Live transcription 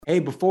Hey,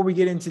 before we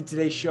get into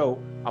today's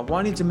show, I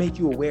wanted to make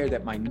you aware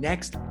that my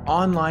next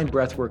online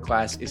breathwork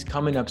class is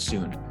coming up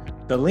soon.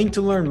 The link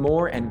to learn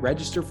more and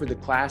register for the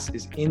class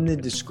is in the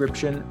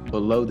description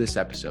below this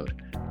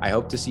episode. I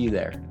hope to see you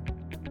there.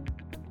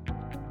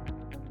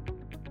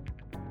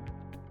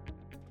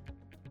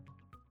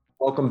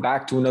 Welcome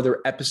back to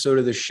another episode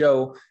of the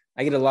show.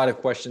 I get a lot of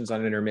questions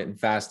on intermittent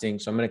fasting,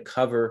 so I'm going to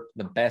cover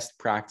the best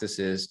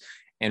practices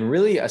and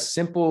really a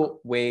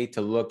simple way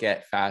to look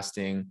at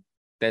fasting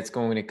that's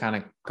going to kind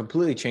of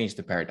completely change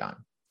the paradigm.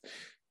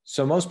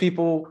 So most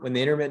people, when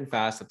they intermittent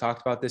fast, I've talked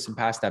about this in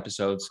past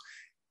episodes,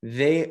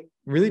 they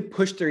really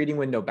push their eating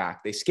window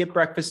back. They skip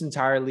breakfast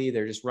entirely.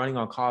 They're just running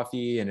on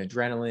coffee and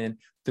adrenaline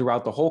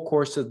throughout the whole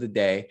course of the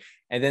day.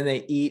 And then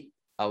they eat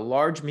a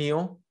large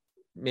meal,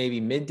 maybe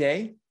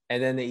midday,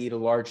 and then they eat a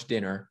large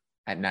dinner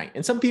at night.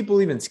 And some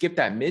people even skip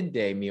that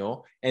midday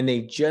meal and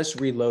they just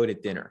reload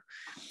at dinner.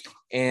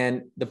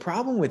 And the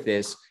problem with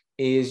this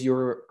is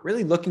you're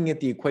really looking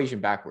at the equation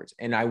backwards.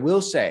 And I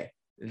will say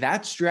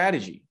that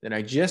strategy that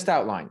I just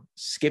outlined,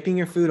 skipping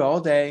your food all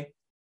day,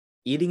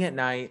 eating at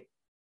night,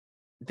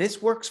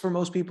 this works for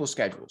most people's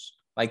schedules.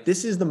 Like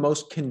this is the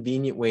most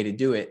convenient way to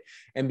do it.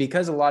 And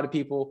because a lot of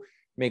people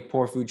make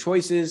poor food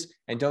choices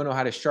and don't know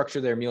how to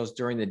structure their meals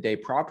during the day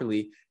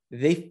properly,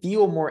 they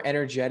feel more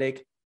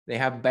energetic. They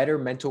have better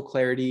mental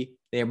clarity.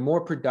 They are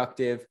more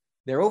productive.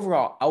 Their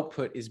overall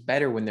output is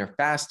better when they're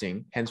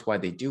fasting, hence why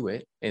they do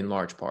it in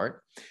large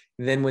part.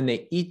 Then when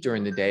they eat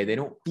during the day, they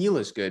don't feel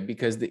as good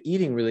because the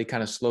eating really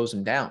kind of slows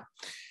them down.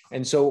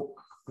 And so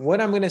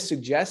what I'm going to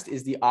suggest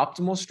is the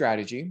optimal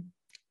strategy,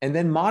 and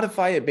then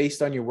modify it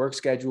based on your work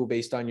schedule,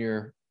 based on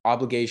your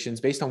obligations,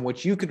 based on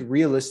what you could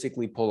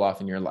realistically pull off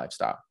in your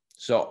lifestyle.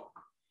 So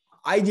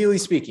ideally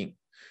speaking,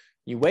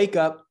 you wake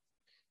up,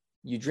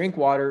 you drink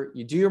water,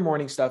 you do your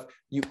morning stuff,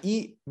 you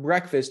eat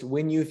breakfast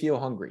when you feel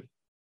hungry.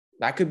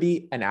 That could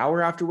be an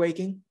hour after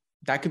waking.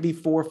 That could be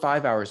 4 or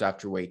 5 hours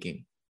after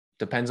waking.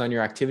 Depends on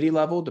your activity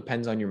level,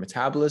 depends on your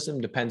metabolism,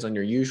 depends on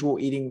your usual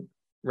eating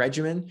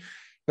regimen.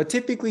 But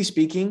typically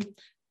speaking,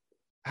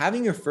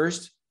 having your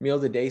first meal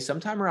of the day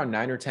sometime around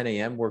 9 or 10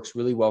 a.m. works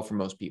really well for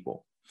most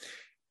people.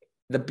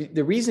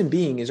 The reason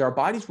being is our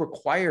bodies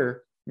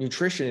require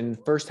nutrition in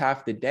the first half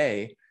of the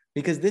day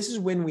because this is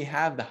when we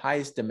have the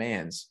highest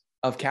demands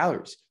of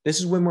calories. This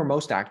is when we're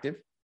most active.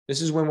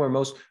 This is when we're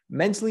most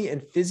mentally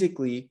and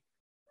physically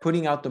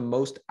putting out the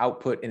most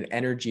output and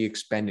energy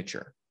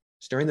expenditure.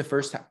 It's during the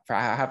first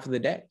half of the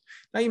day.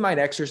 Now you might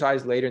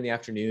exercise later in the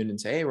afternoon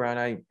and say, hey, Ron,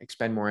 I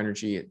expend more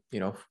energy at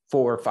 4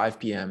 or 5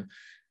 p.m.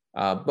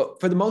 But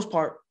for the most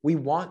part, we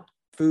want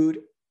food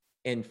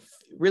and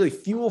really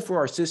fuel for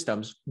our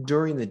systems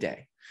during the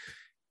day.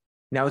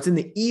 Now it's in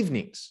the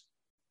evenings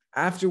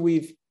after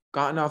we've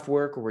gotten off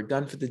work or we're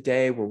done for the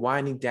day, we're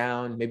winding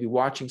down, maybe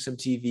watching some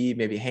TV,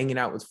 maybe hanging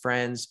out with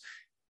friends.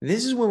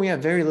 This is when we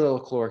have very little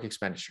caloric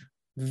expenditure,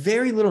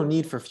 very little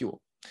need for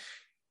fuel.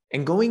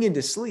 And going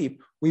into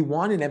sleep, we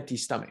want an empty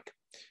stomach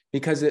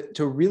because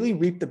to really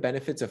reap the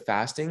benefits of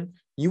fasting,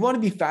 you want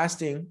to be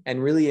fasting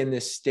and really in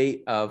this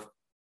state of,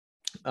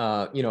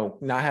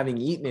 not having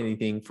eaten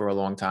anything for a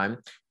long time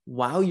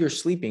while you're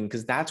sleeping,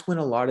 because that's when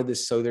a lot of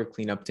this cellular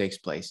cleanup takes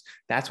place.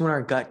 That's when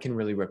our gut can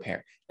really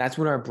repair. That's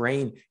when our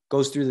brain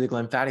goes through the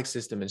lymphatic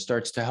system and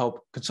starts to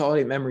help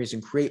consolidate memories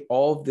and create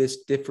all of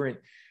this different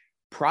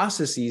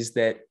processes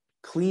that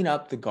clean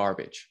up the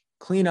garbage,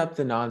 clean up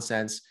the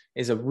nonsense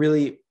is a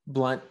really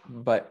blunt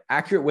but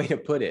accurate way to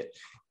put it.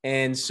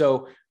 And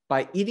so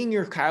by eating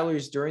your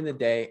calories during the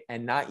day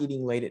and not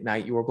eating late at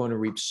night, you are going to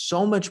reap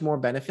so much more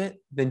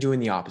benefit than doing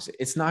the opposite.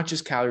 It's not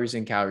just calories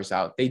in, calories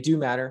out. They do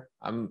matter.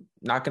 I'm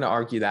not going to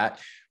argue that.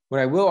 What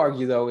I will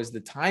argue, though, is the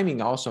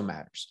timing also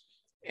matters.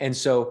 And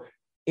so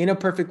in a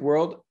perfect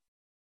world,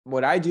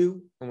 what I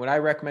do and what I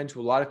recommend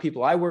to a lot of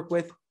people I work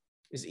with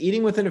is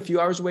eating within a few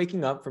hours of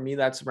waking up. For me,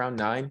 that's around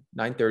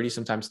 9:30,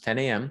 sometimes 10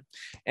 a.m.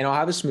 And I'll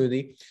have a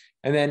smoothie.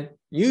 And then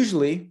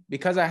usually,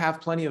 because I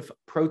have plenty of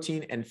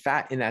protein and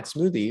fat in that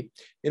smoothie,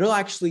 it'll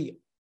actually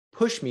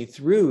push me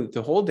through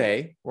the whole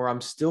day where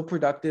I'm still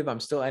productive, I'm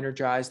still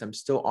energized, I'm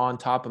still on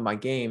top of my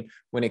game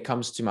when it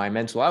comes to my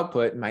mental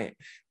output, my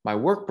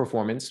work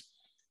performance.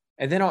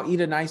 And then I'll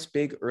eat a nice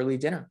big early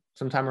dinner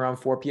sometime around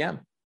 4 p.m.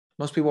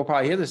 Most people will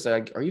probably hear this,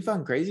 like, are you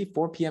fucking crazy?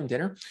 4 p.m.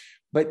 dinner?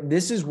 But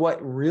this is what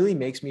really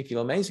makes me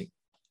feel amazing.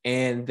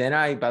 And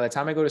then by the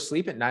time I go to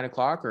sleep at 9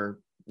 o'clock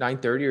or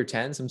 9:30 or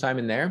 10, sometime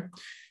in there,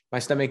 my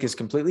stomach is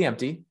completely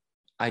empty.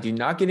 I do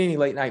not get any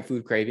late night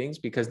food cravings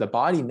because the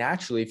body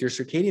naturally, if your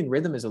circadian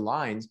rhythm is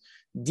aligned,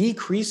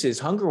 decreases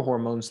hunger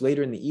hormones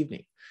later in the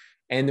evening.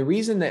 And the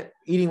reason that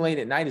eating late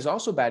at night is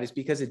also bad is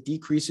because it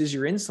decreases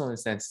your insulin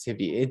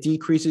sensitivity. It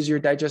decreases your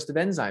digestive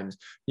enzymes.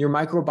 Your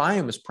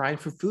microbiome is primed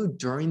for food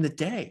during the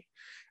day.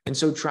 And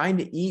so trying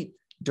to eat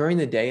during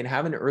the day and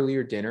have an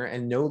earlier dinner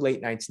and no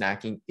late night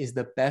snacking is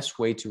the best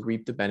way to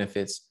reap the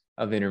benefits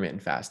of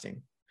intermittent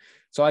fasting.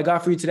 So I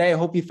got for you today. I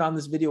hope you found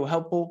this video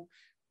helpful.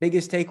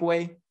 Biggest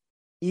takeaway,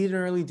 eat an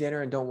early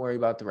dinner and don't worry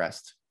about the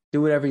rest.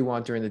 Do whatever you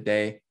want during the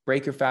day.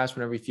 Break your fast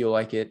whenever you feel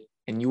like it,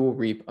 and you will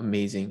reap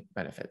amazing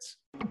benefits.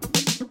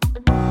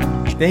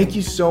 Thank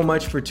you so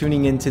much for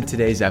tuning into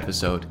today's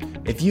episode.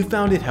 If you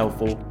found it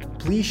helpful,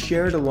 please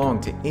share it along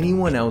to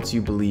anyone else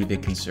you believe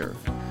it can serve.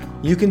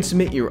 You can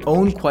submit your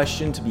own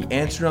question to be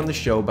answered on the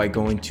show by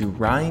going to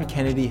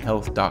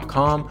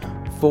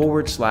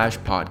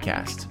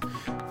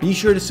ryankennedyhealth.com/podcast. Be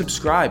sure to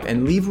subscribe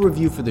and leave a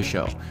review for the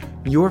show.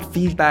 Your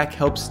feedback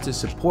helps to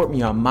support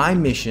me on my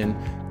mission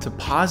to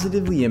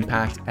positively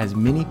impact as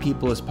many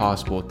people as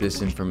possible with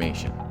this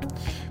information.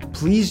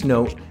 Please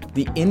note,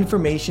 the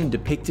information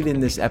depicted in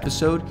this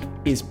episode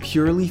is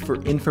purely for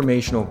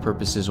informational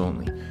purposes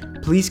only.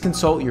 Please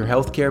consult your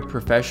healthcare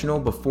professional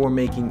before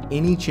making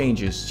any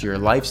changes to your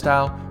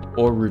lifestyle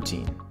or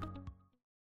routine.